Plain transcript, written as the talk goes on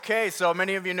Okay, so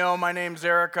many of you know my name's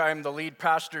Eric. I'm the lead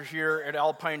pastor here at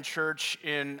Alpine Church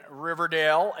in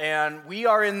Riverdale, and we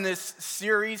are in this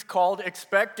series called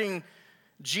Expecting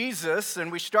Jesus,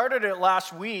 and we started it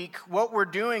last week. What we're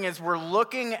doing is we're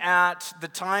looking at the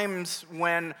times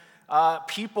when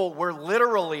people were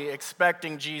literally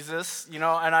expecting Jesus, and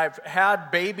I've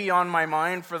had baby on my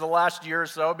mind for the last year or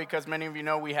so because many of you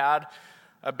know we had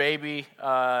a baby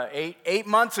eight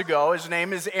months ago. His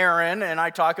name is Aaron, and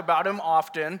I talk about him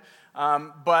often.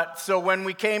 But so when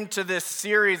we came to this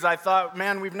series, I thought,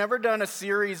 man, we've never done a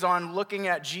series on looking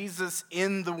at Jesus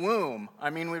in the womb. I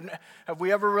mean, have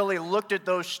we ever really looked at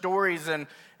those stories and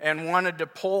wanted to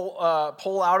pull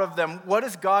out of them? What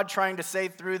is God trying to say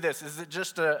through this? Is it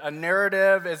just a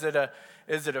narrative? Is it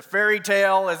a fairy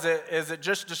tale? Is it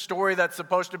just a story that's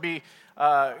supposed to be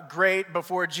great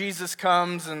before Jesus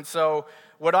comes? And so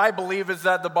what I believe is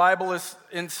that the Bible is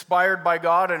inspired by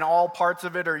God and all parts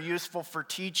of it are useful for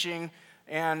teaching.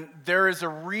 And there is a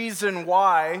reason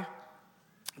why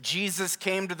Jesus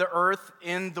came to the earth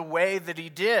in the way that he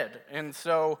did. And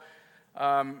so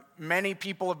many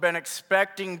people have been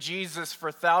expecting Jesus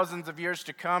for thousands of years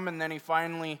to come, and then he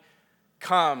finally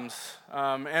comes.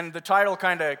 And the title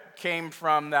kind of came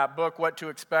from that book, What to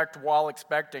Expect While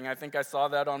Expecting. I think I saw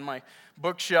that on my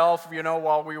bookshelf,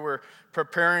 while we were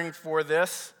preparing for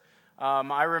this.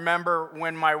 I remember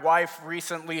when my wife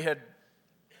recently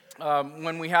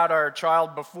when we had our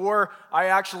child, before I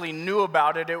actually knew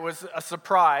about it, it was a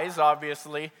surprise,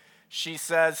 obviously. She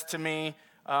says to me,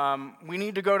 we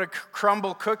need to go to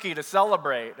Crumble Cookie to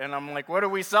celebrate. And I'm like, what are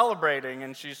we celebrating?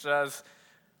 And she says,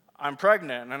 I'm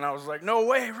pregnant. And I was like, no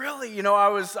way, really? I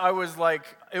was like,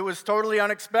 it was totally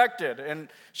unexpected. And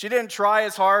she didn't try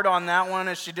as hard on that one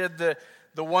as she did the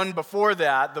one before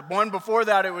that. The one before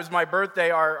that, it was my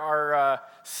birthday, our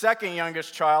second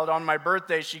youngest child. On my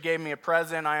birthday, she gave me a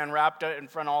present. I unwrapped it in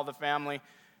front of all the family.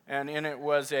 And in it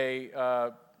was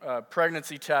a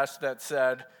pregnancy test that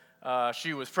said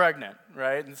she was pregnant,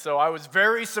 right? And so I was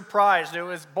very surprised.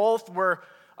 Both were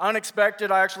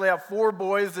unexpected. I actually have 4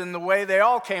 boys, and the way they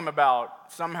all came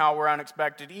about somehow were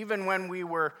unexpected, even when we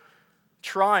were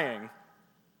trying.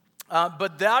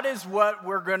 But that is what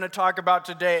we're going to talk about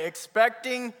today.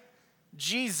 Expecting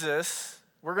Jesus.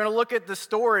 We're going to look at the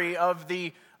story of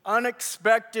the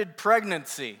unexpected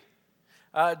pregnancy.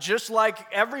 Just like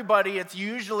everybody, it's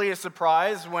usually a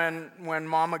surprise when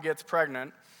mama gets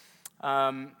pregnant.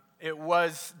 It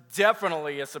was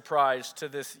definitely a surprise to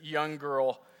this young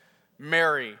girl,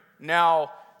 Mary.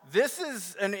 Now, this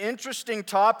is an interesting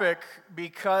topic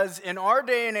because in our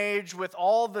day and age, with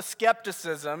all the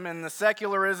skepticism and the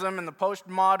secularism and the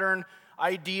postmodern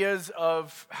ideas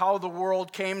of how the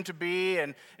world came to be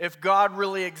and if God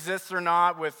really exists or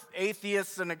not, with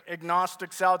atheists and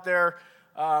agnostics out there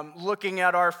looking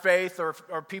at our faith or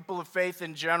people of faith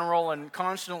in general and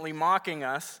constantly mocking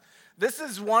us, this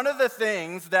is one of the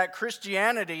things that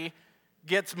Christianity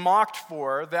gets mocked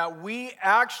for, that we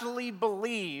actually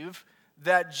believe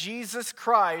that Jesus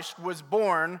Christ was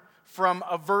born from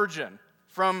a virgin,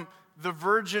 from the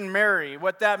Virgin Mary.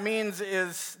 What that means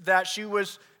is that she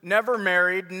was never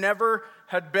married, never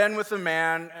had been with a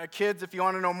man. Kids, if you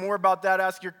want to know more about that,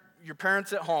 ask your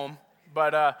parents at home.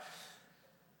 But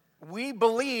we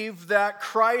believe that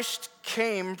Christ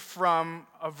came from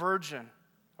a virgin,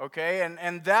 okay?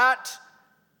 And that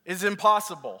is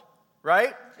impossible,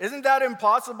 right? Isn't that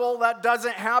impossible? That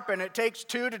doesn't happen. It takes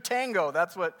 2 to tango.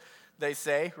 That's what they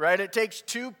say, right? It takes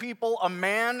 2 people, a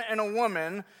man and a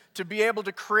woman, to be able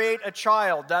to create a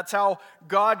child. That's how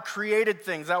God created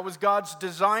things. That was God's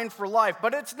design for life.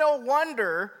 But it's no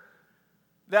wonder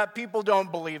that people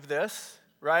don't believe this,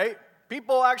 right?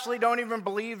 People actually don't even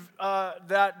believe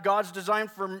that God's design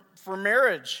for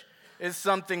marriage is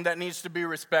something that needs to be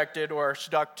respected or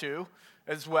stuck to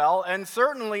as well. And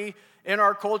certainly in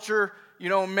our culture,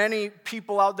 many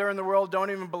people out there in the world don't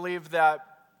even believe that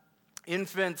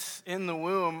infants in the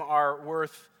womb are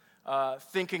worth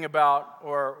thinking about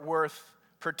or worth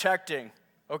protecting,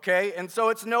 okay? And so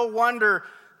it's no wonder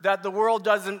that the world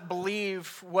doesn't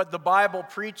believe what the Bible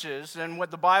preaches and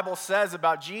what the Bible says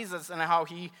about Jesus and how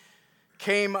he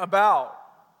came about.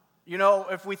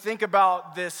 If we think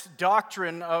about this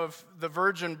doctrine of the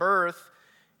virgin birth,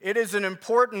 it is an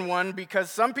important one because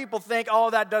some people think,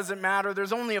 that doesn't matter.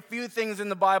 There's only a few things in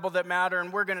the Bible that matter,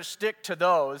 and we're going to stick to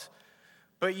those.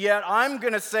 But yet, I'm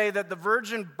going to say that the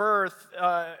virgin birth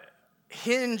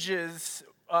hinges,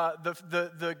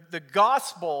 the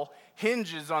gospel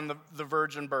hinges on the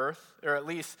virgin birth, or at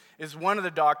least is one of the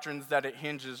doctrines that it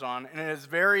hinges on. And it is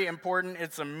very important.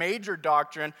 It's a major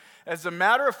doctrine. As a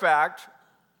matter of fact,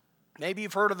 maybe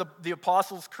you've heard of the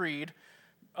Apostles' Creed.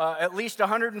 at least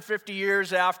 150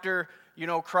 years after,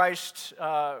 Christ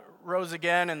rose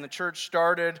again and the church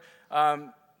started,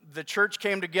 the church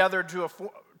came together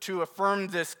to affirm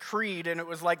this creed, and it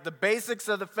was like the basics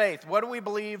of the faith. What do we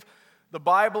believe the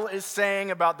Bible is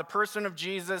saying about the person of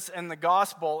Jesus and the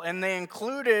gospel? And they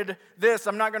included this.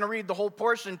 I'm not going to read the whole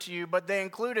portion to you, but they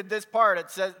included this part. It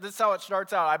says, this is how it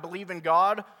starts out. I believe in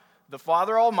God, the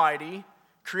Father Almighty,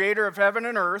 creator of heaven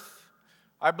and earth.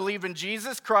 I believe in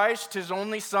Jesus Christ, his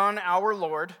only Son, our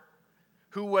Lord,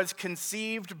 who was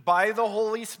conceived by the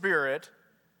Holy Spirit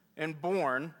and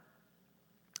born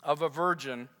of a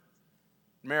virgin,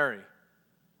 Mary.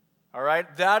 All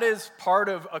right, that is part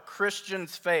of a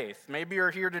Christian's faith. Maybe you're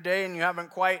here today and you haven't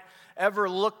quite ever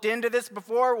looked into this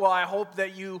before. Well, I hope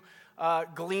that you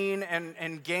glean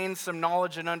and gain some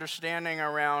knowledge and understanding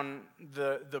around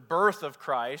the birth of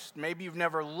Christ. Maybe you've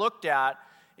never looked at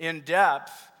in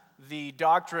depth the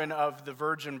doctrine of the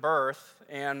virgin birth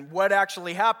and what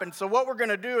actually happened. So what we're going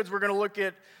to do is we're going to look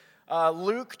at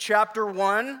Luke chapter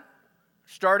 1,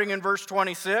 starting in verse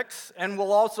 26, and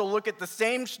we'll also look at the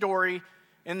same story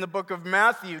in the book of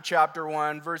Matthew, chapter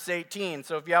 1, verse 18.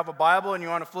 So if you have a Bible and you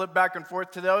want to flip back and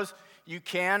forth to those, you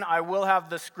can. I will have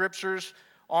the scriptures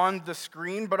on the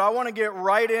screen, but I want to get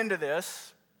right into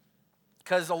this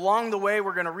because along the way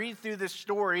we're going to read through this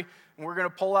story and we're going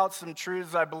to pull out some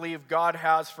truths I believe God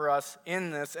has for us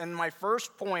in this. And my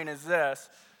first point is this: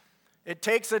 it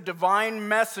takes a divine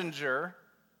messenger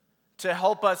to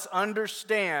help us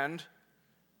understand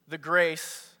the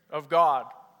grace of God.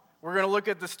 We're going to look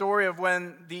at the story of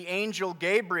when the angel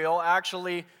Gabriel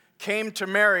actually came to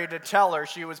Mary to tell her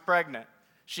she was pregnant.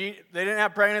 They didn't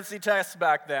have pregnancy tests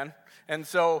back then, and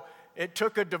so it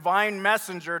took a divine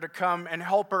messenger to come and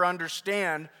help her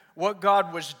understand what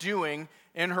God was doing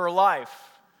in her life.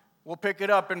 We'll pick it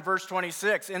up in verse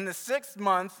 26. In the 6th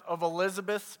month of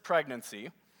Elizabeth's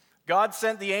pregnancy, God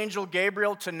sent the angel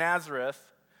Gabriel to Nazareth,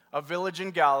 a village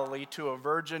in Galilee, to a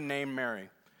virgin named Mary.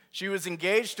 She was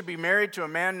engaged to be married to a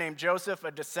man named Joseph,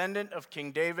 a descendant of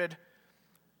King David.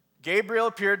 Gabriel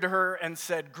appeared to her and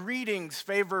said, "Greetings,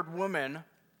 favored woman,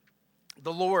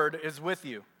 the Lord is with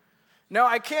you." Now,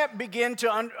 I can't begin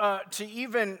to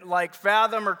even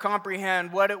fathom or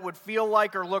comprehend what it would feel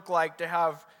like or look like to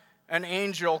have an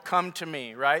angel come to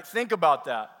me, right? Think about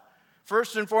that.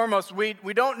 First and foremost, we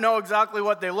don't know exactly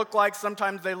what they look like.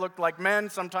 Sometimes they look like men.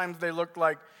 Sometimes they look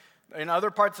like, in other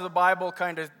parts of the Bible,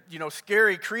 kind of,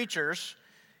 scary creatures.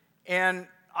 And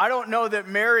I don't know that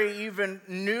Mary even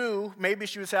knew. Maybe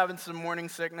she was having some morning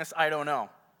sickness. I don't know.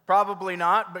 Probably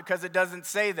not, because it doesn't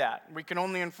say that. We can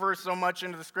only infer so much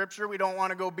into the scripture. We don't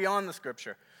want to go beyond the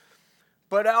scripture.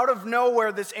 But out of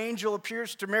nowhere, this angel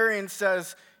appears to Mary and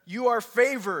says, "You are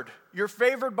favored. You're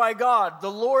favored by God.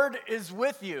 The Lord is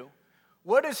with you."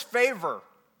 What is favor?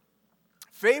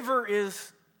 Favor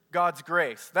is God's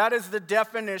grace. That is the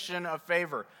definition of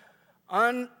favor.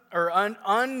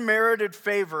 Unmerited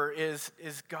favor is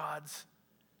God's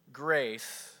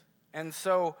grace. And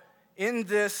so in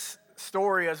this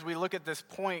story, as we look at this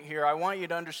point here, I want you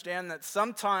to understand that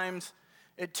sometimes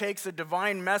it takes a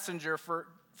divine messenger for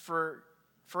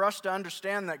us to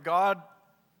understand that God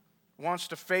wants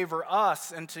to favor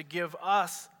us and to give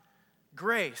us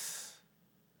grace.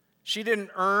 She didn't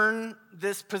earn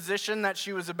this position that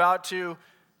she was about to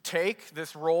take,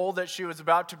 this role that she was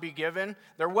about to be given.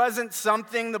 There wasn't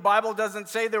something, the Bible doesn't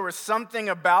say there was something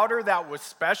about her that was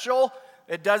special.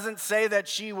 It doesn't say that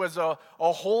she was a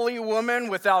holy woman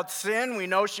without sin. We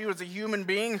know she was a human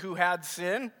being who had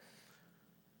sin.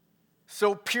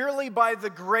 So purely by the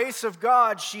grace of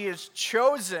God, she is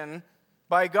chosen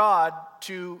by God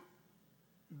to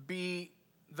be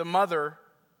the mother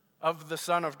of the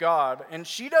Son of God. And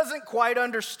she doesn't quite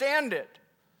understand it.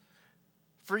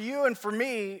 For you and for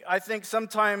me, I think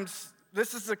sometimes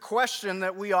this is a question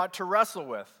that we ought to wrestle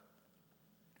with.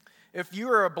 If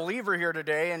you are a believer here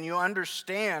today and you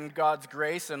understand God's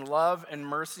grace and love and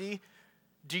mercy,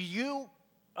 do you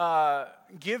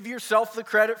give yourself the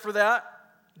credit for that?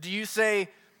 Do you say,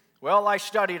 "Well, I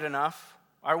studied enough,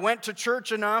 I went to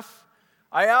church enough,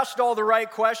 I asked all the right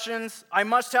questions, I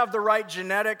must have the right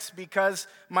genetics because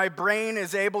my brain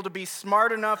is able to be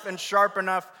smart enough and sharp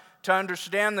enough to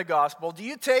understand the gospel"? Do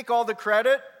you take all the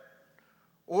credit?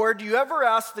 Or do you ever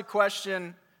ask the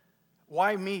question,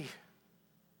 why me?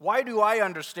 Why do I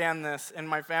understand this and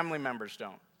my family members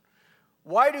don't?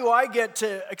 Why do I get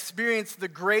to experience the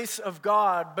grace of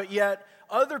God, but yet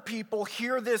other people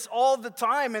hear this all the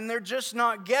time and they're just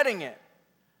not getting it?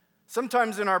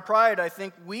 Sometimes in our pride, I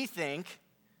think we think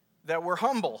that we're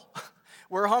humble.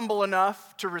 We're humble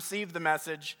enough to receive the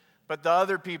message, but the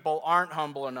other people aren't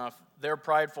humble enough. They're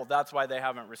prideful. That's why they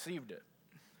haven't received it.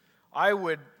 I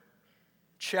would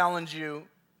challenge you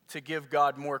to give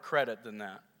God more credit than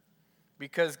that.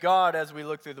 Because God, as we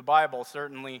look through the Bible,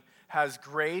 certainly has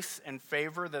grace and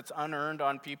favor that's unearned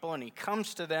on people, and he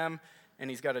comes to them, and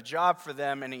he's got a job for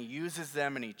them, and he uses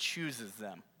them, and he chooses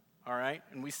them. All right?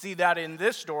 And we see that in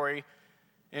this story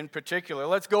in particular.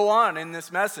 Let's go on in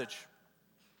this message.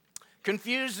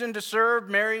 Confused and disturbed,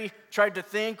 Mary tried to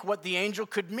think what the angel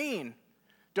could mean.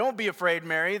 "Don't be afraid,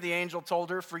 Mary," the angel told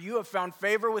her, "for you have found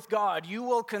favor with God. You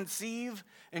will conceive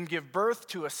and give birth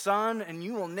to a son, and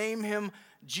you will name him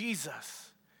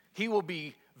Jesus. He will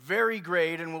be very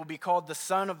great and will be called the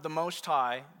Son of the Most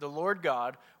High. The Lord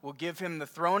God will give him the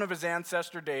throne of his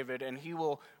ancestor David, and he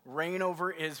will reign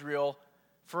over Israel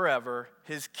forever.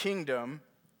 His kingdom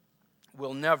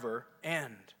will never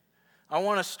end." I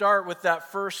want to start with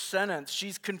that first sentence.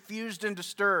 She's confused and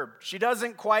disturbed. She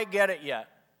doesn't quite get it yet.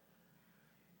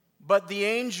 But the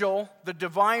angel, the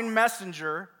divine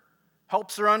messenger,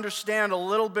 helps her understand a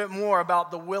little bit more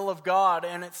about the will of God.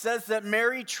 And it says that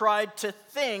Mary tried to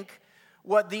think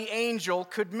what the angel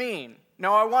could mean.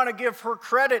 Now, I want to give her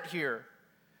credit here,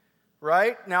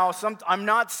 right? Now, I'm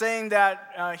not saying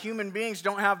that human beings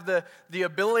don't have the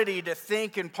ability to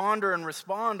think and ponder and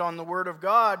respond on the Word of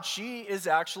God. She is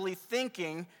actually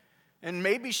thinking, and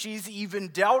maybe she's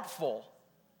even doubtful.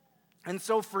 And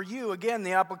so for you, again,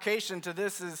 the application to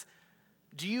this is,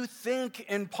 do you think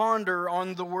and ponder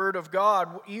on the Word of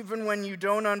God even when you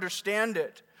don't understand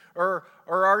it? Or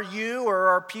are you or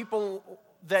are people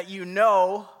that you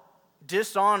know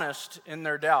dishonest in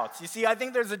their doubts? You see, I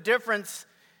think there's a difference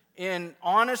in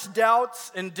honest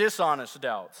doubts and dishonest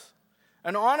doubts.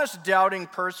 An honest doubting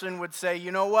person would say,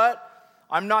 you know what?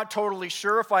 I'm not totally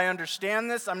sure if I understand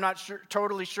this. I'm not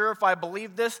totally sure if I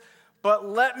believe this. But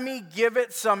let me give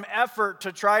it some effort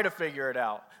to try to figure it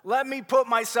out. Let me put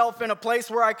myself in a place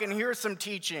where I can hear some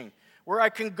teaching, where I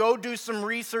can go do some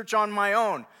research on my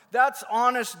own. That's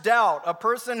honest doubt. A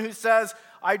person who says,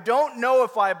 I don't know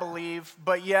if I believe,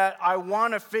 but yet I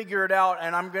want to figure it out,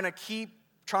 and I'm going to keep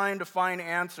trying to find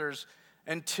answers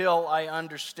until I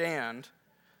understand.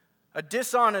 A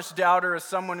dishonest doubter is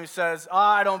someone who says,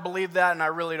 I don't believe that, and I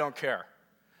really don't care.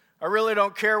 I really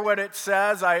don't care what it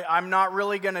says. I'm not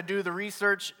really going to do the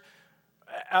research.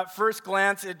 At first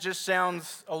glance, it just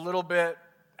sounds a little bit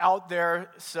out there,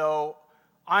 so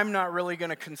I'm not really going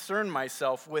to concern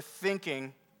myself with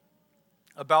thinking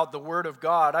about the Word of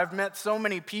God. I've met so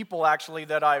many people, actually,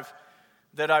 that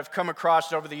I've come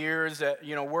across over the years,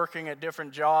 working at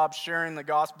different jobs, sharing the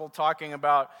gospel, talking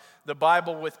about the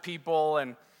Bible with people,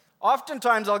 and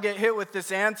oftentimes I'll get hit with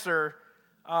this answer,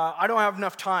 I don't have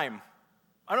enough time.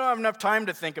 I don't have enough time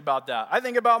to think about that. I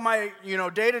think about my,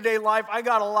 day-to-day life. I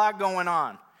got a lot going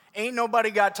on. Ain't nobody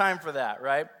got time for that,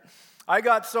 right? I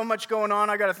got so much going on.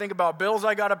 I got to think about bills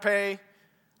I got to pay.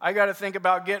 I got to think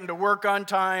about getting to work on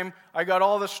time. I got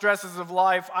all the stresses of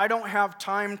life. I don't have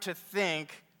time to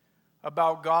think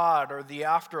about God or the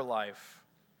afterlife.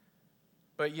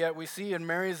 But yet we see in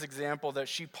Mary's example that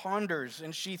she ponders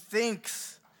and she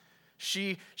thinks.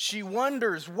 She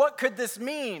wonders, what could this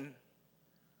mean?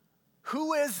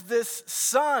 Who is this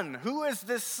son? Who is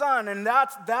this son? And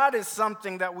that is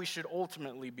something that we should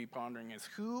ultimately be pondering is,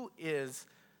 who is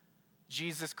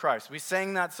Jesus Christ? We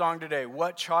sang that song today,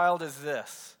 What Child Is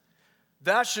This?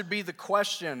 That should be the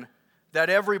question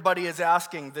that everybody is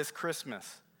asking this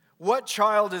Christmas. What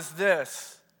child is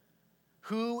this?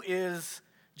 Who is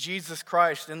Jesus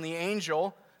Christ? And the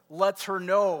angel lets her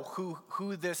know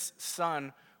who this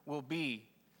son will be.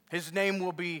 His name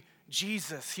will be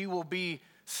Jesus. He will be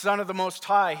Son of the Most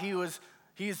High.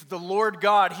 He's the Lord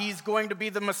God. He's going to be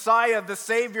the Messiah, the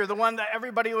Savior, the one that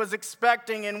everybody was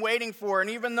expecting and waiting for. And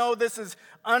even though this is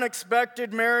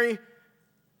unexpected, Mary,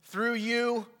 through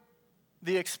you,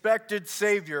 the expected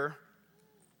Savior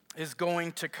is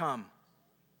going to come.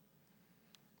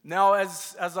 Now,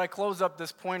 as I close up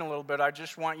this point a little bit, I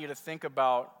just want you to think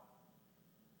about,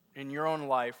 in your own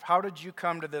life, how did you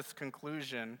come to this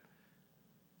conclusion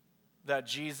that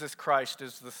Jesus Christ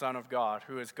is the Son of God,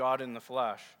 who is God in the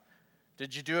flesh?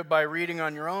 Did you do it by reading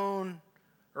on your own,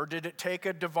 or did it take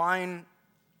a divine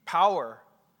power,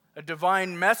 a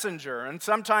divine messenger? And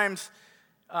sometimes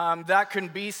that can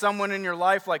be someone in your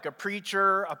life like a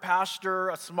preacher, a pastor,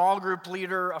 a small group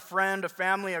leader, a friend, a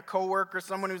family, a coworker,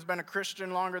 someone who's been a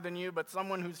Christian longer than you, but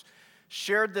someone who's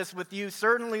shared this with you.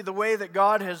 Certainly the way that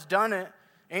God has done it,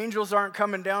 angels aren't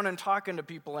coming down and talking to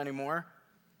people anymore.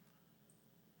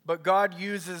 But God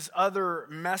uses other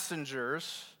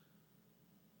messengers.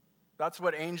 That's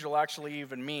what angel actually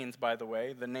even means, by the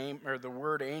way. The name or the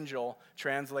word angel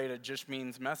translated just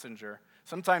means messenger.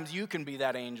 Sometimes you can be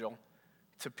that angel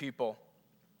to people.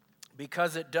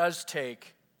 because it does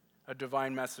take a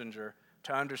divine messenger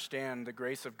to understand the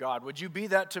grace of God. Would you be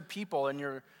that to people in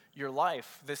your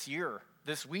life this year,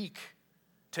 this week,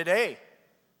 today?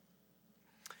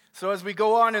 So as we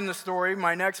go on in the story,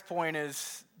 my next point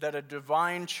is that a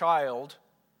divine child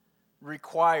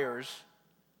requires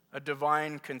a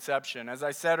divine conception. As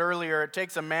I said earlier, it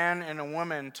takes a man and a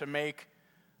woman to make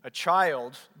a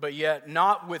child, but yet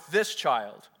not with this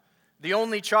child. The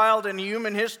only child in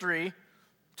human history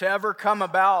to ever come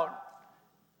about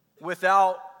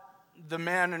without the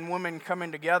man and woman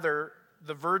coming together,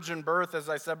 the virgin birth, as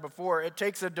I said before, it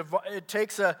takes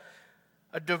a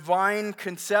divine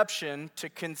conception to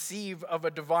conceive of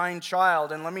a divine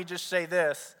child. And let me just say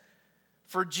this.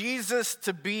 For Jesus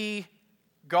to be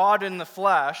God in the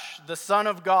flesh, the Son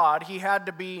of God, he had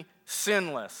to be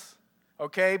sinless.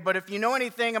 Okay? But if you know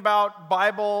anything about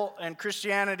Bible and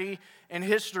Christianity and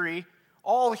history,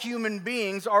 all human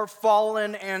beings are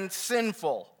fallen and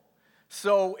sinful.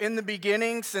 So in the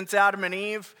beginning, since Adam and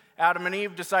Eve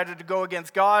decided to go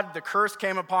against God, the curse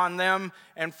came upon them,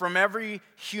 and from every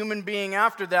human being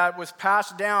after that was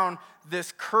passed down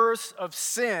this curse of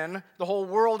sin. The whole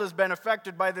world has been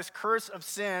affected by this curse of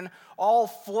sin. All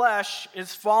flesh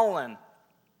is fallen.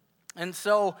 And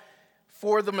so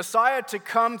for the Messiah to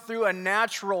come through a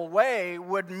natural way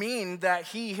would mean that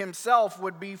he himself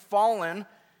would be fallen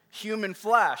human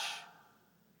flesh.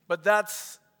 But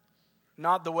that's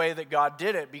not the way that God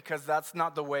did it, because that's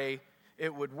not the way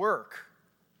it would work.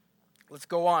 Let's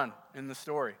go on in the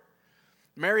story.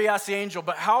 Mary asked the angel,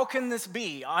 "But how can this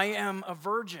be? I am a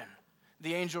virgin."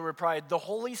 The angel replied, "The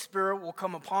Holy Spirit will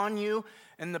come upon you,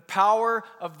 and the power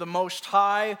of the Most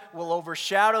High will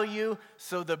overshadow you,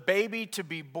 so the baby to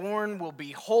be born will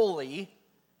be holy,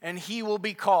 and he will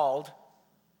be called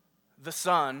the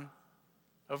Son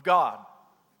of God."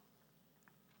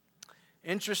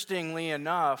 Interestingly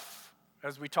enough,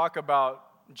 as we talk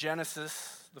about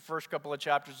Genesis, the first couple of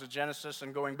chapters of Genesis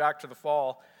and going back to the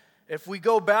fall, if we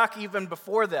go back even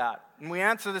before that and we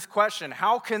answer this question,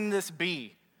 how can this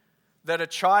be that a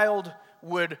child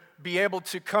would be able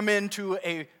to come into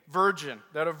a virgin,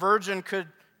 that a virgin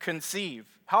could conceive?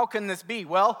 How can this be?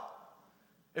 Well,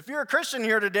 if you're a Christian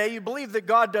here today, you believe that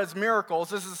God does miracles.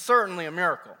 This is certainly a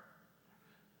miracle.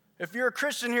 If you're a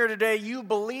Christian here today, you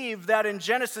believe that in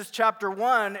Genesis chapter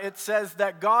 1, it says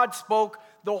that God spoke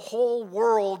the whole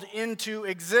world into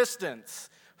existence.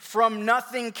 From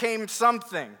nothing came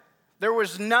something. There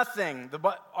was nothing.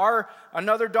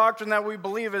 Another doctrine that we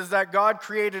believe is that God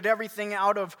created everything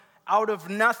out of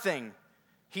nothing.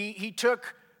 He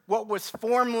took what was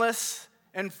formless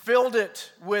and filled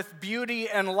it with beauty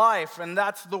and life, and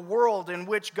that's the world in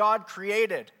which God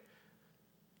created.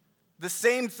 The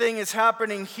same thing is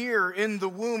happening here in the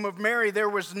womb of Mary. There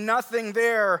was nothing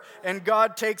there, and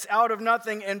God takes out of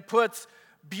nothing and puts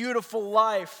beautiful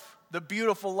life, the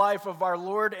beautiful life of our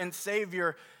Lord and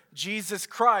Savior, Jesus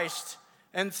Christ.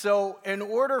 And so in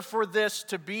order for this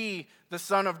to be the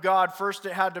Son of God, first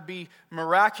it had to be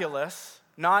miraculous,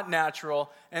 not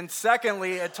natural. And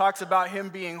secondly, it talks about him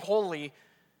being holy.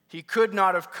 He could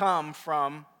not have come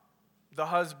from the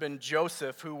husband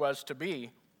Joseph, who was to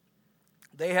be.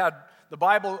 The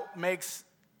Bible makes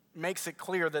it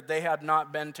clear that they had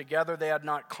not been together. They had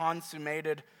not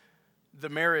consummated the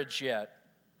marriage yet.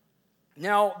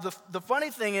 Now, the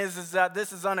funny thing is that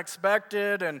this is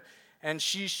unexpected, and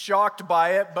she's shocked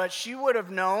by it, but she would have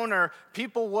known, or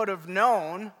people would have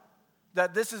known,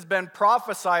 that this has been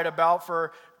prophesied about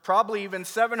for probably even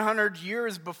 700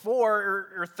 years before,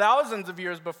 or thousands of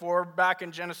years before, back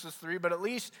in Genesis 3, but at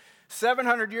least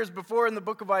 700 years before in the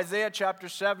book of Isaiah chapter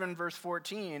 7, verse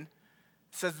 14.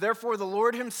 It says, "Therefore the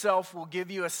Lord himself will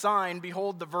give you a sign.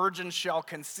 Behold, the virgin shall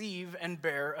conceive and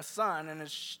bear a son,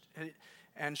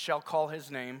 and shall call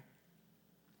his name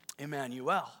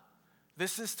Emmanuel."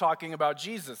 This is talking about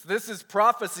Jesus. This is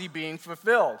prophecy being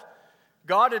fulfilled.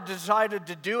 God had decided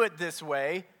to do it this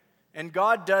way, and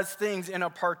God does things in a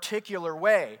particular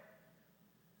way.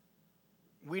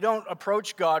 We don't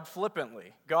approach God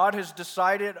flippantly. God has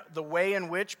decided the way in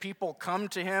which people come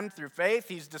to him through faith.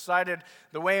 He's decided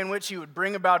the way in which he would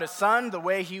bring about his son, the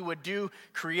way he would do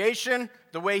creation,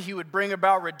 the way he would bring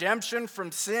about redemption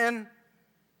from sin.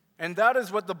 And that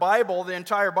is what the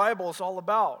entire Bible is all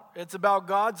about. It's about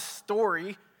God's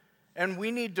story, and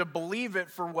we need to believe it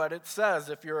for what it says.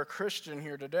 If you're a Christian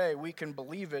here today, we can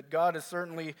believe it. God is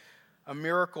certainly a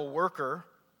miracle worker,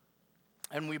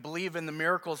 and we believe in the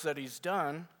miracles that he's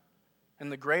done,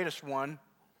 and the greatest one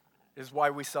is why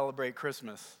we celebrate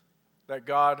Christmas, that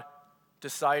God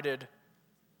decided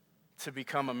to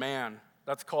become a man.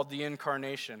 That's called the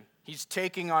incarnation. He's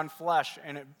taking on flesh,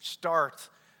 and it starts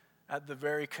at the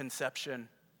very conception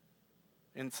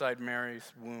inside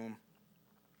Mary's womb.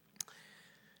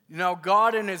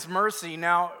 God in his mercy,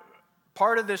 now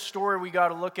part of this story we got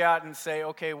to look at and say,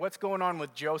 okay, what's going on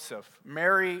with Joseph?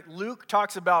 Luke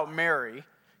talks about Mary.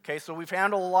 Okay, so we've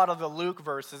handled a lot of the Luke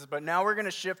verses, but now we're going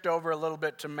to shift over a little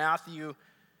bit to Matthew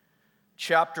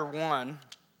chapter 1,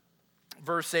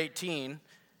 verse 18.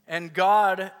 And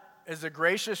God is a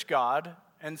gracious God,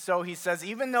 and so he says,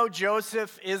 even though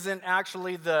Joseph isn't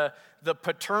actually the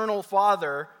paternal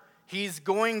father, he's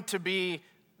going to be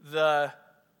the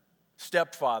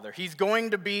stepfather. He's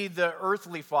going to be the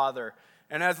earthly father.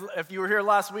 And if you were here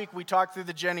last week, we talked through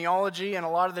the genealogy, and a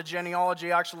lot of the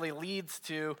genealogy actually leads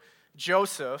to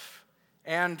Joseph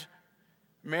and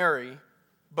Mary.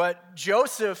 But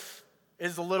Joseph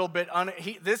is a little bit,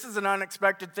 this is an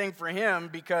unexpected thing for him,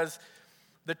 because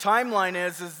the timeline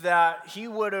is that he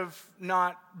would have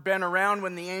not been around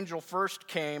when the angel first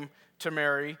came to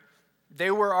Mary.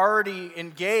 They were already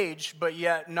engaged, but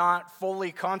yet not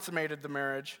fully consummated the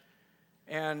marriage.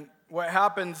 And what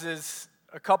happens is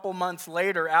a couple months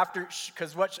later,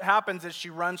 because what happens is she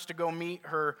runs to go meet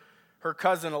her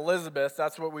cousin Elizabeth.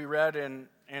 That's what we read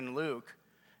in Luke.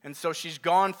 And so she's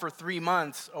gone for 3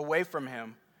 months away from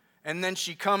him. And then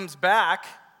she comes back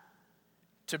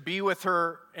to be with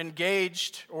her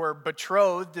engaged or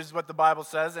betrothed, is what the Bible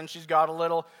says, and she's got a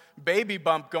little baby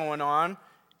bump going on.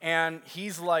 And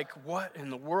he's like, what in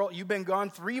the world? You've been gone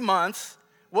 3 months.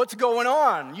 What's going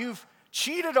on? You've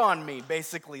cheated on me,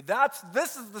 basically.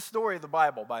 This is the story of the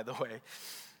Bible, by the way.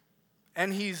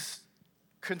 And he's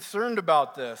concerned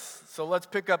about this. So let's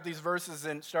pick up these verses,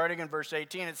 and starting in verse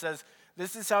 18, it says,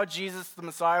 this is how Jesus the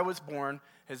Messiah was born.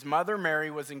 His mother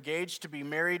Mary was engaged to be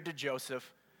married to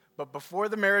Joseph, but before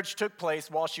the marriage took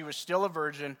place, while she was still a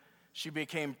virgin, she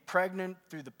became pregnant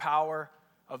through the power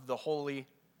of the Holy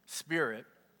Spirit.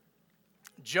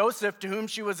 Joseph, to whom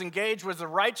she was engaged, was a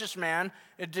righteous man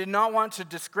and did not want to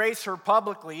disgrace her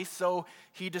publicly, so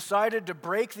he decided to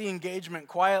break the engagement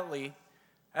quietly.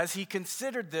 As he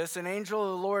considered this, an angel of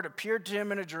the Lord appeared to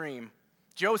him in a dream.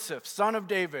 Joseph, son of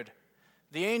David,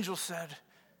 the angel said,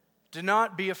 do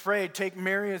not be afraid. Take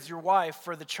Mary as your wife,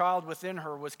 for the child within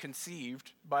her was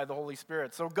conceived by the Holy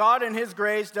Spirit. So God in his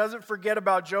grace doesn't forget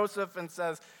about Joseph and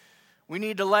says, we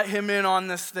need to let him in on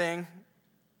this thing.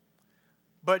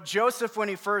 But Joseph, when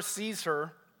he first sees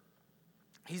her,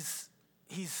 he's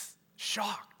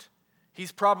shocked.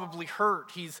 He's probably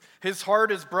hurt. His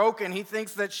heart is broken. He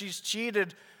thinks that she's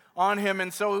cheated on him.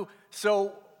 And so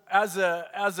as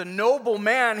a noble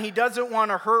man, he doesn't want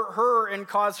to hurt her and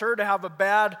cause her to have a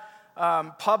bad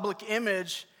public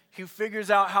image. He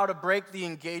figures out how to break the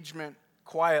engagement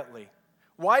quietly.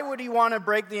 Why would he want to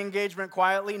break the engagement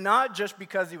quietly? Not just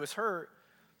because he was hurt,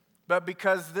 but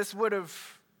because this would have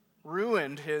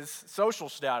ruined his social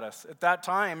status. At that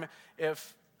time,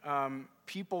 if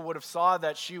people would have saw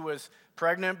that she was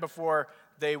pregnant before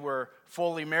they were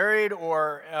fully married,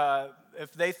 or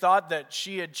if they thought that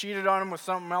she had cheated on him with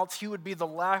something else, he would be the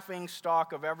laughing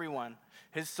stock of everyone.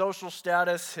 His social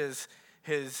status, his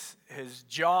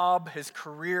job, his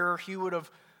career, he would have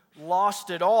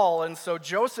lost it all. And so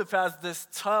Joseph has this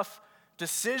tough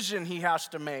decision he has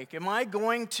to make. Am I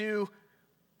going to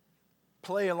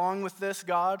play along with this,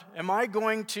 God? Am I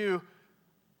going to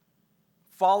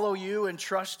follow you and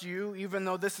trust you, even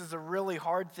though this is a really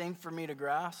hard thing for me to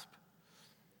grasp?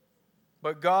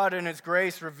 But God, in his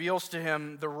grace, reveals to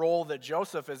him the role that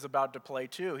Joseph is about to play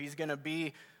too. He's going to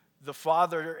be the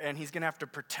father, and he's going to have to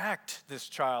protect this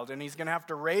child, and he's going to have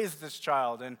to raise this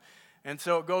child. And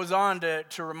so it goes on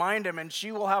to remind him, and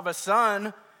she will have a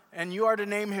son, and you are to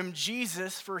name him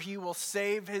Jesus, for he will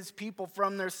save his people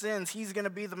from their sins. He's going to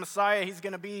be the Messiah. He's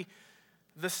going to be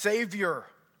the Savior.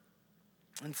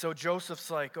 And so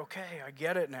Joseph's like, okay, I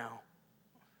get it now.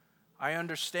 I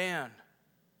understand.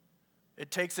 It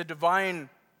takes a divine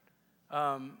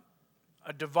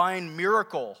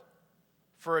miracle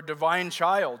for a divine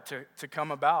child to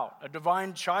come about. A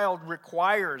divine child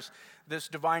requires this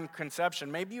divine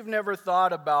conception. Maybe you've never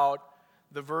thought about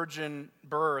the virgin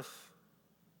birth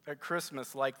at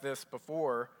Christmas like this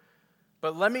before,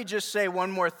 but let me just say one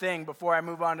more thing before I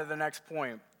move on to the next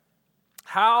point.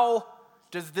 How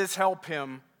does this help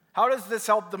him? How does this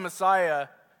help the Messiah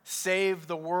save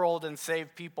the world and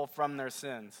save people from their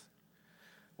sins?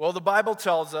 Well, the Bible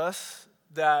tells us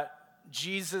that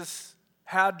Jesus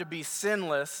had to be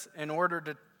sinless in order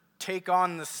to take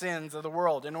on the sins of the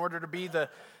world, in order to be the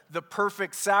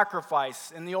perfect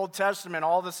sacrifice. In the Old Testament,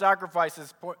 all the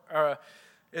sacrifices,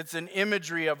 it's an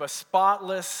imagery of a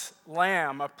spotless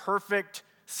lamb, a perfect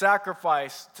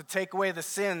sacrifice to take away the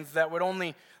sins that would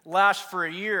only last for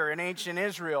a year in ancient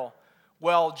Israel.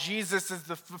 Well, Jesus is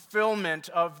the fulfillment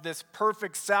of this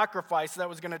perfect sacrifice that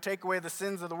was going to take away the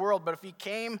sins of the world. But if he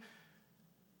came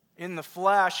in the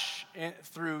flesh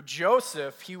through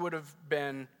Joseph, he would have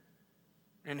been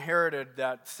inherited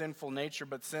that sinful nature.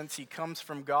 But since he comes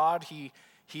from God, he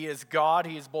is God.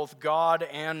 He is both God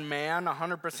and man,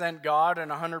 100% God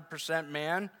and 100%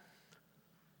 man.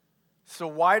 So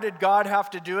why did God have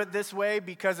to do it this way?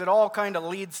 Because it all kind of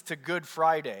leads to Good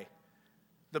Friday.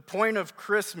 The point of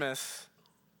Christmas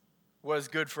was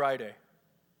Good Friday,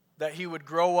 that he would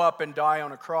grow up and die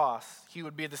on a cross. He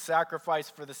would be the sacrifice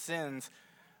for the sins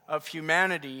of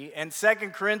humanity. And 2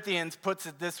 Corinthians puts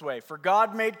it this way: for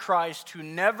God made Christ, who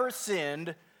never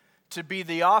sinned, to be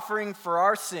the offering for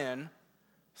our sin,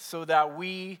 so that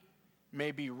we may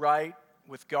be right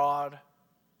with God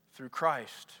through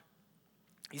Christ.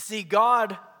 You see,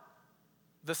 God,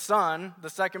 the Son,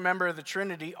 the second member of the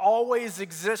Trinity, always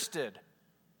existed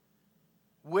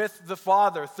with the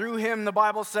Father. Through him, the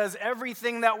Bible says,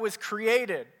 everything that was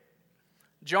created.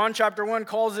 John chapter 1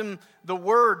 calls him the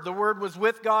Word. The Word was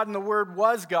with God and the Word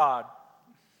was God.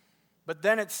 But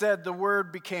then it said the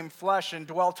Word became flesh and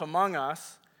dwelt among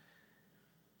us.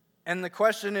 And the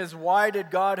question is, why did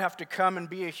God have to come and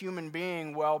be a human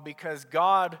being? Well, because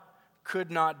God could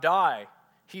not die.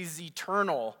 He's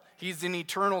eternal. He's an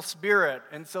eternal spirit.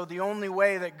 And so the only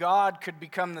way that God could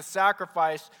become the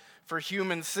sacrifice for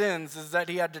human sins is that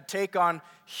he had to take on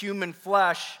human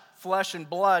flesh and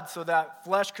blood, so that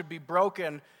flesh could be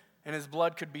broken and his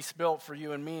blood could be spilt for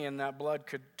you and me, and that blood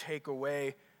could take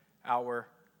away our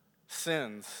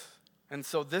sins. And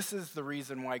so this is the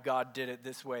reason why God did it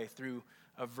this way, through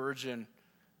a Virgin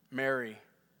Mary.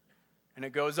 And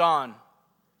it goes on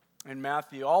in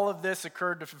Matthew. All of this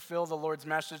occurred to fulfill the Lord's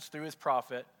message through his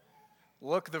prophet.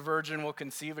 Look, the virgin will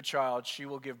conceive a child. She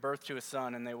will give birth to a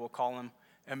son, and they will call him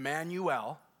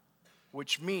Emmanuel,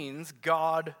 which means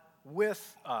God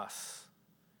with us.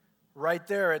 Right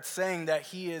there, it's saying that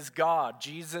he is God.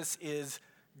 Jesus is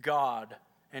God,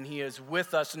 and he is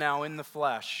with us now in the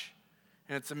flesh.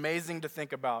 And it's amazing to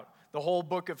think about. The whole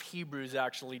book of Hebrews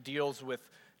actually deals with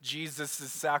Jesus'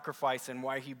 sacrifice and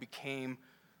why he became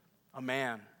a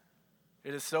man.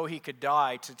 It is so he could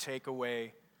die to take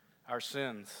away our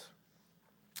sins.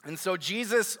 And so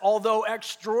Jesus, although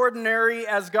extraordinary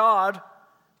as God,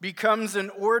 becomes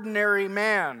an ordinary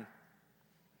man.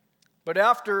 But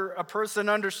after a person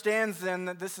understands then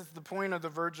that this is the point of the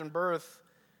virgin birth,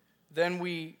 then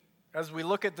as we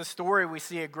look at the story, we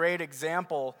see a great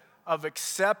example of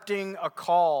accepting a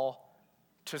call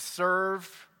to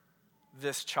serve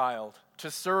this child, to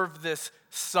serve this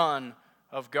Son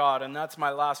of God. And that's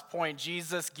my last point.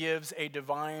 Jesus gives a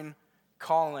divine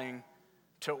calling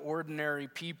to ordinary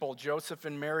people. Joseph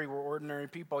and Mary were ordinary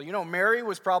people. You know, Mary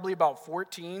was probably about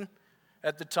 14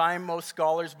 at the time, most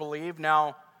scholars believe.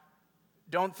 Now,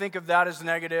 don't think of that as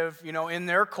negative. You know, in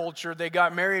their culture, they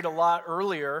got married a lot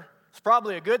earlier. It's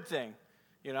probably a good thing,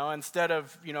 you know, instead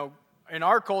of, you know, in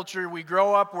our culture, we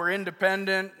grow up, we're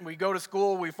independent, we go to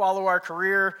school, we follow our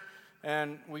career,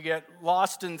 and we get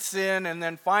lost in sin, and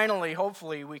then finally,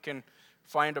 hopefully, we can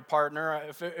find a partner.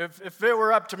 If it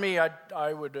were up to me,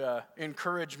 I would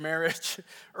encourage marriage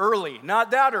early.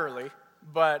 Not that early,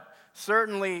 but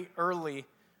certainly early,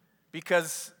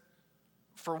 because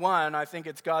for one, I think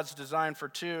it's God's design. For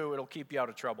two, it'll keep you out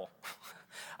of trouble.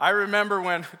 I remember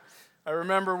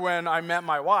when I met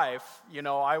my wife, you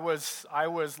know, I was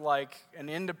like an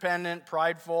independent,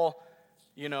 prideful,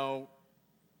 you know,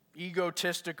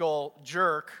 egotistical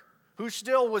jerk who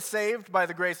still was saved by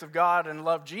the grace of God and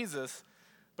loved Jesus,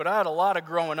 but I had a lot of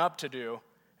growing up to do.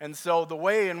 And so the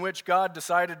way in which God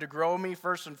decided to grow me,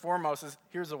 first and foremost, is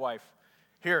here's a wife.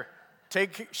 Here,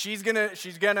 she's gonna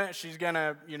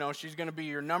be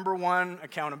your number one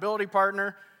accountability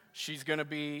partner. She's gonna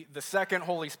be the second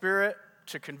Holy Spirit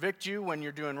to convict you when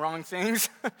you're doing wrong things.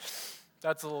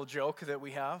 That's a little joke that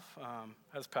we have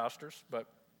as pastors, but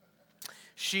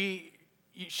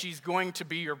she's going to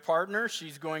be your partner.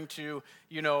 She's going to,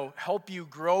 you know, help you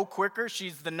grow quicker.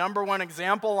 She's the number one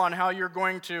example on how you're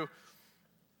going to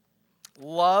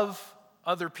love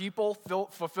other people,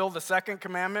 fulfill the second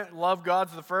commandment. Love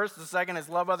God's the first. The second is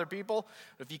love other people.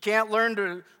 If you can't learn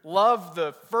to love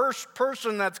the first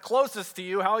person that's closest to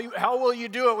you, how will you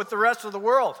do it with the rest of the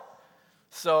world?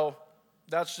 So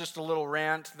that's just a little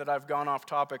rant that I've gone off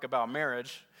topic about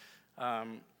marriage.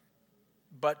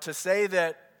 But to say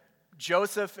that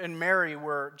Joseph and Mary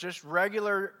were just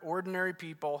regular, ordinary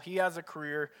people. He has a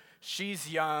career. She's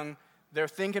young. They're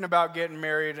thinking about getting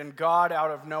married, and God,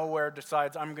 out of nowhere,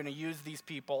 decides, I'm going to use these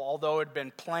people, although it had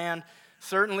been planned.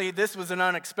 Certainly, this was an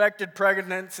unexpected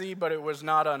pregnancy, but it was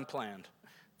not unplanned.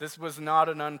 This was not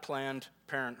an unplanned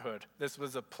parenthood. This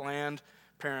was a planned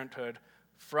parenthood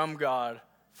from God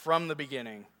from the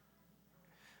beginning.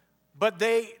 But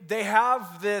they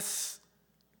have this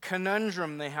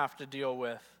conundrum they have to deal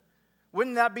with.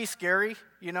 Wouldn't that be scary?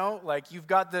 You know, like you've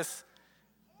got this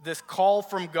call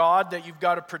from God that you've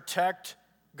got to protect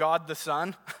God the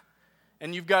Son,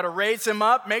 and you've got to raise him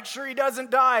up, make sure he doesn't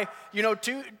die. You know,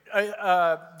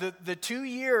 the 2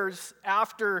 years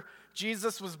after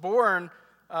Jesus was born,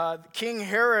 King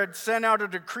Herod sent out a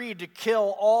decree to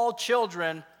kill all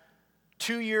children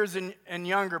 2 years and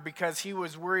younger because he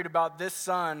was worried about this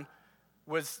son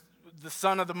was the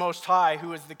Son of the Most High,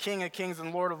 who is the King of Kings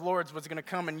and Lord of Lords, was going to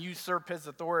come and usurp his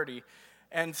authority.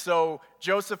 And so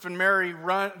Joseph and Mary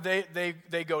run.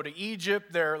 They go to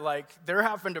Egypt. They're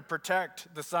having to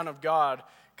protect the Son of God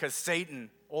because Satan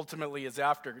ultimately is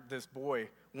after this boy,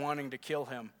 wanting to kill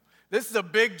him. This is a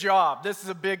big job. This is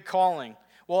a big calling.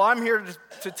 Well, I'm here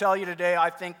to tell you today, I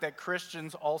think that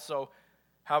Christians also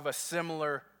have a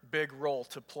similar big role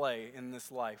to play in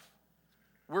this life.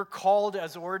 We're called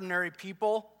as ordinary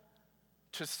people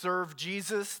to serve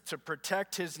Jesus, to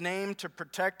protect his name, to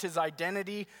protect his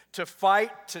identity, to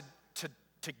fight,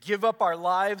 to give up our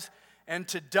lives, and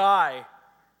to die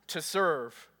to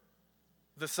serve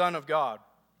the Son of God.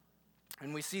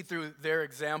 And we see through their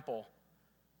example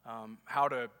how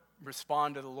to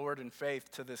respond to the Lord in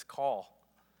faith to this call.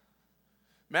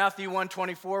 Matthew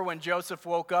 1:24, when Joseph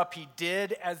woke up, he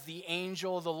did as the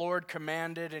angel of the Lord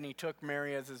commanded, and he took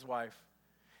Mary as his wife.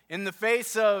 In the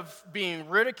face of being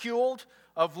ridiculed,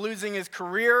 of losing his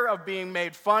career, of being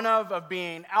made fun of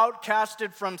being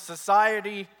outcasted from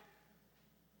society,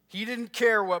 he didn't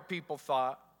care what people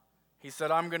thought. He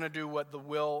said, I'm going to do what the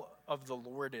will of the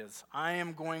Lord is. I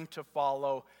am going to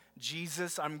follow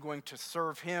Jesus. I'm going to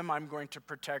serve him. I'm going to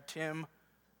protect him.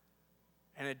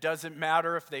 And it doesn't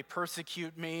matter if they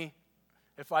persecute me,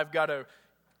 if I've got to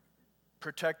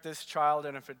protect this child,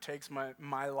 and if it takes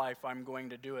my life, I'm going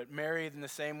to do it. Mary, in the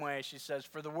same way, she says,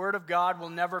 for the word of God will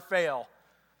never fail.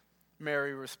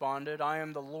 Mary responded, I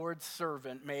am the Lord's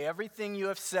servant. May everything you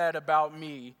have said about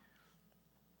me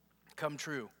come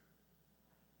true.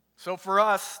 So for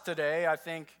us today, I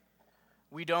think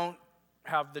we don't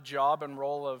have the job and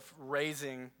role of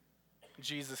raising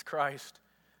Jesus Christ.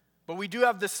 But we do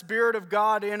have the Spirit of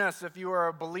God in us if you are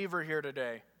a believer here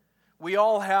today. We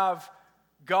all have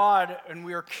God, and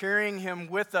we are carrying him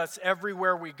with us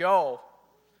everywhere we go.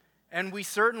 And we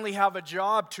certainly have a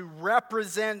job to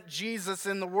represent Jesus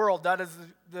in the world. That is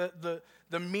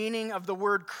the meaning of the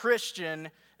word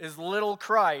Christian is little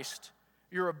Christ.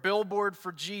 You're a billboard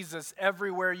for Jesus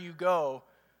everywhere you go.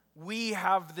 We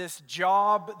have this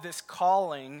job, this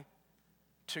calling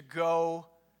to go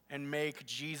and make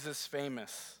Jesus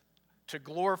famous, to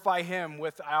glorify him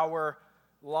with our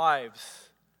lives.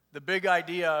 The big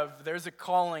idea of there's a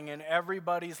calling in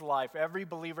everybody's life, every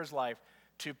believer's life,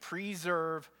 to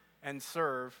preserve and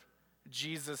serve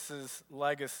Jesus'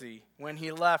 legacy. When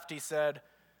he left, he said,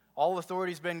 all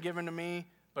authority's been given to me,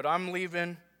 but I'm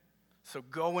leaving, so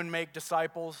go and make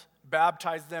disciples,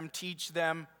 baptize them, teach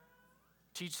them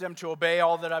to obey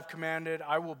all that I've commanded.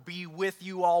 I will be with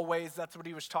you always. That's what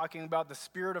he was talking about. The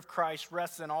Spirit of Christ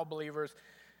rests in all believers.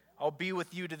 I'll be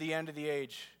with you to the end of the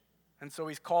age. And so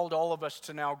he's called all of us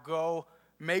to now go,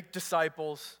 make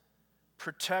disciples,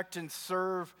 protect and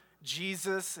serve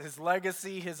Jesus, his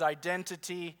legacy, his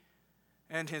identity,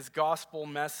 and his gospel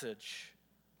message.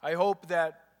 I hope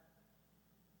that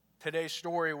today's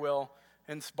story will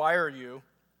inspire you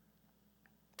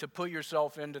to put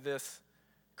yourself into this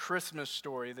Christmas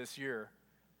story this year.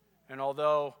 And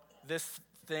although this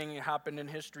thing happened in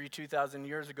history 2,000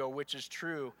 years ago, which is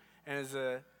true and is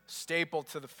a staple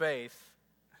to the faith,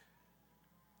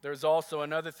 there's also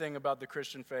another thing about the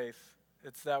Christian faith.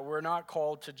 It's that we're not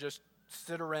called to just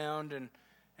sit around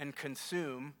and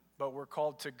consume, but we're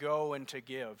called to go and to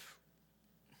give.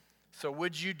 So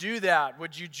would you do that?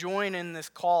 Would you join in this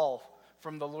call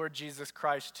from the Lord Jesus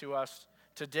Christ to us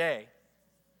today?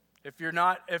 If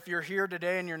you're here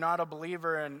today and you're not a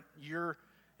believer and you're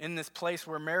in this place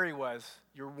where Mary was,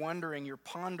 you're wondering, you're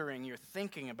pondering, you're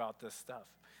thinking about this stuff,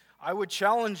 I would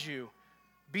challenge you,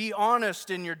 be honest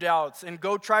in your doubts and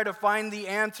go try to find the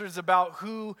answers about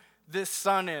who this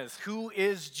Son is. Who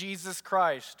is Jesus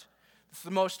Christ? It's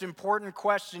the most important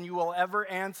question you will ever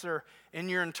answer in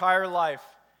your entire life.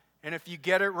 And if you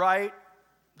get it right,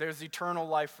 there's eternal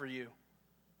life for you.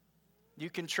 You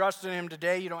can trust in him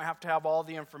today. You don't have to have all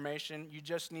the information. You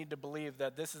just need to believe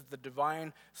that this is the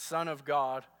divine Son of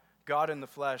God, God in the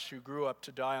flesh, who grew up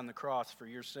to die on the cross for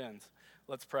your sins.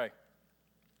 Let's pray.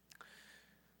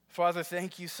 Father,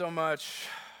 thank you so much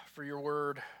for your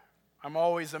word. I'm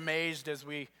always amazed as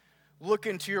we look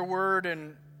into your word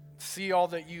and see all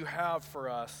that you have for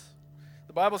us.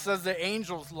 The Bible says the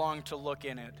angels long to look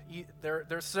in it.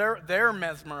 They're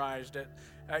mesmerized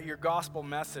at your gospel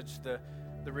message, the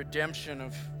redemption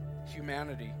of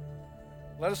humanity.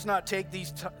 Let us not take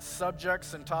these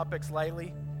subjects and topics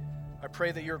lightly. I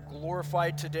pray that you're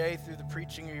glorified today through the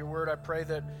preaching of your word. I pray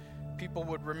that people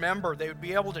would remember, they would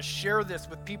be able to share this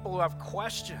with people who have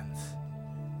questions.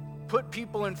 Put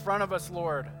people in front of us,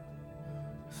 Lord,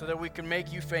 so that we can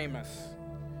make you famous.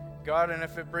 God, and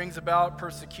if it brings about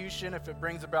persecution, if it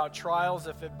brings about trials,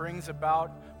 if it brings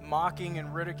about mocking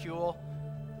and ridicule,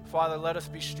 Father, let us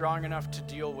be strong enough to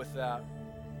deal with that.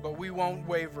 But we won't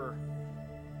waver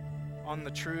on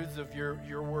the truths of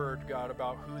your word, God,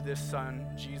 about who this Son,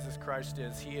 Jesus Christ,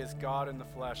 is. He is God in the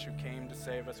flesh who came to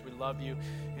save us. We love you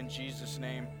in Jesus'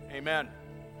 name. Amen.